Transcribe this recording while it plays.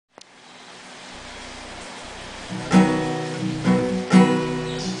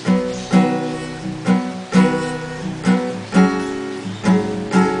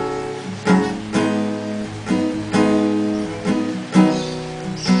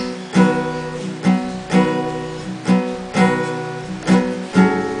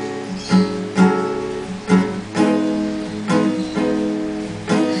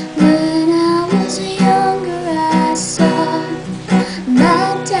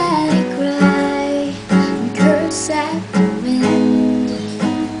daddy cry and curse at the wind.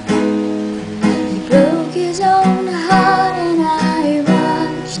 He broke his own heart and I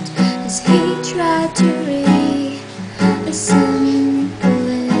watched as he tried to reassemble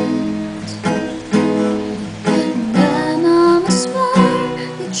it. And my mama swore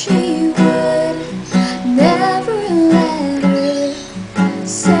that she would never let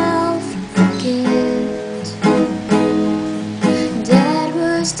herself forget. That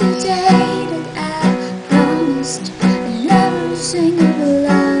was the day that I promised I'd never sing of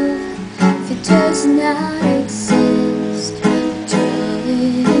love if it does not exist.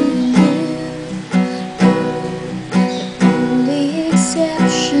 Darling, the only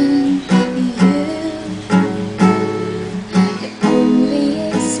exception, you. The only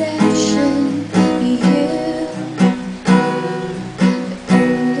exception, you. The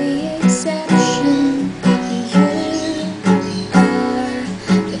only exception, you are.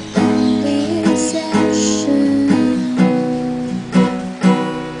 The only exception.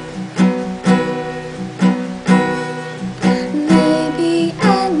 Maybe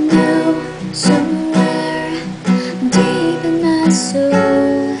I know somewhere deep in my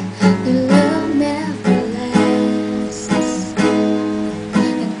soul the love never lasts,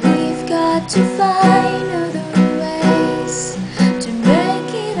 and we've got to find other ways to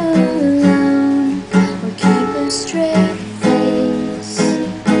make it all alone or keep a straight face.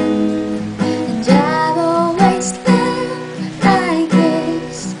 And I've always felt like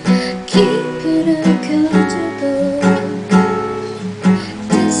this, keeping a comfortable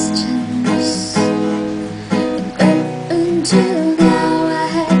distance. And up until now I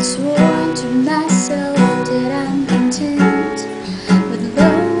had sworn to myself that I'm content with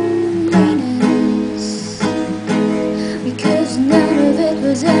loneliness, because none of it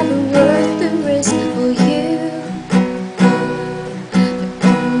was ever worth the risk for you. The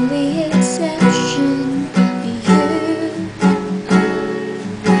only exception, you.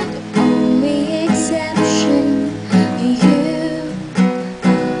 The only exception, you.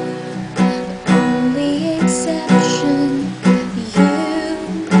 The only exception,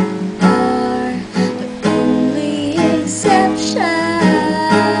 you are. The only exception.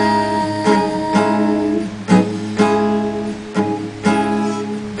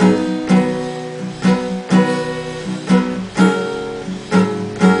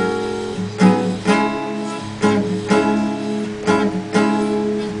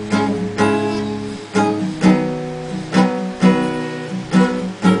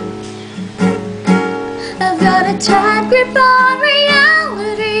 I've got a tight grip on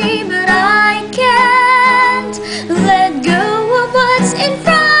reality, but I can't let go of what's in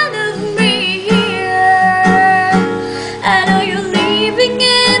front of me here. I know you're leaving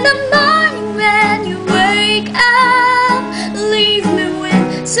in the morning when you wake up. Leave me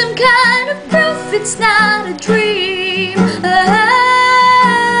with some kind of proof it's not a dream.